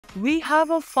we have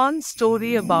a fun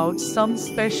story about some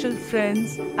special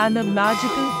friends and a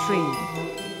magical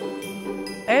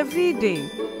train. Every day,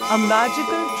 a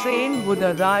magical train would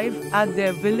arrive at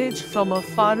their village from a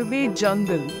faraway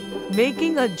jungle,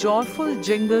 making a joyful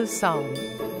jingle sound.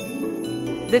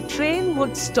 The train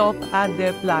would stop at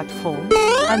their platform,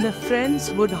 and the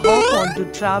friends would hop on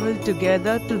to travel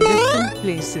together to different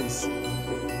places.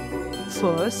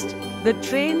 First, the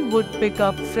train would pick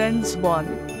up friends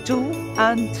 1, 2,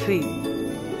 and 3.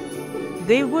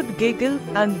 They would giggle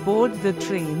and board the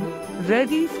train,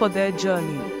 ready for their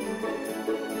journey.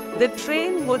 The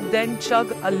train would then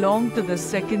chug along to the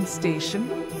second station,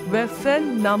 where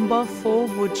friend number 4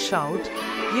 would shout,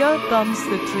 "Here comes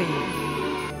the train."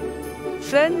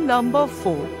 Friend number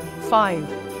 4, 5,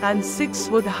 and 6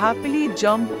 would happily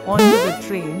jump onto the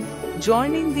train,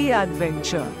 joining the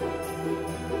adventure.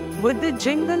 With the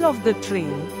jingle of the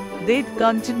train, they'd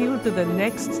continue to the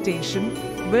next station,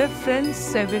 where friends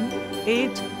 7,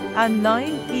 8, and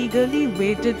 9 eagerly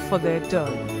waited for their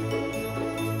turn.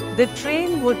 The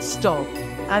train would stop,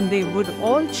 and they would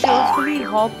all cheerfully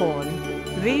hop on,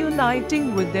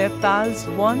 reuniting with their pals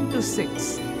 1 to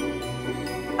 6.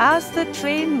 As the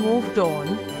train moved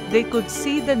on, they could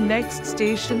see the next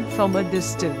station from a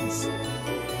distance.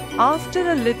 After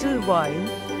a little while,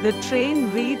 the train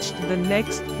reached the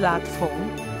next platform,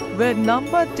 where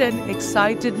number 10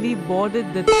 excitedly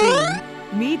boarded the train,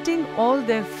 meeting all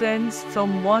their friends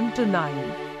from 1 to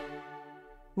 9.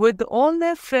 With all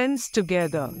their friends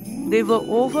together, they were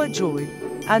overjoyed,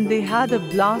 and they had a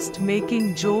blast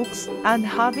making jokes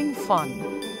and having fun.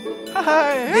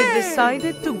 They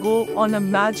decided to go on a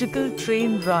magical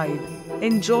train ride,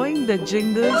 enjoying the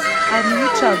jingles and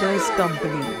each other's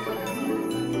company.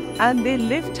 And they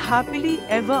lived happily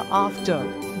ever after,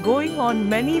 going on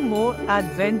many more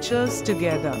adventures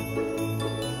together.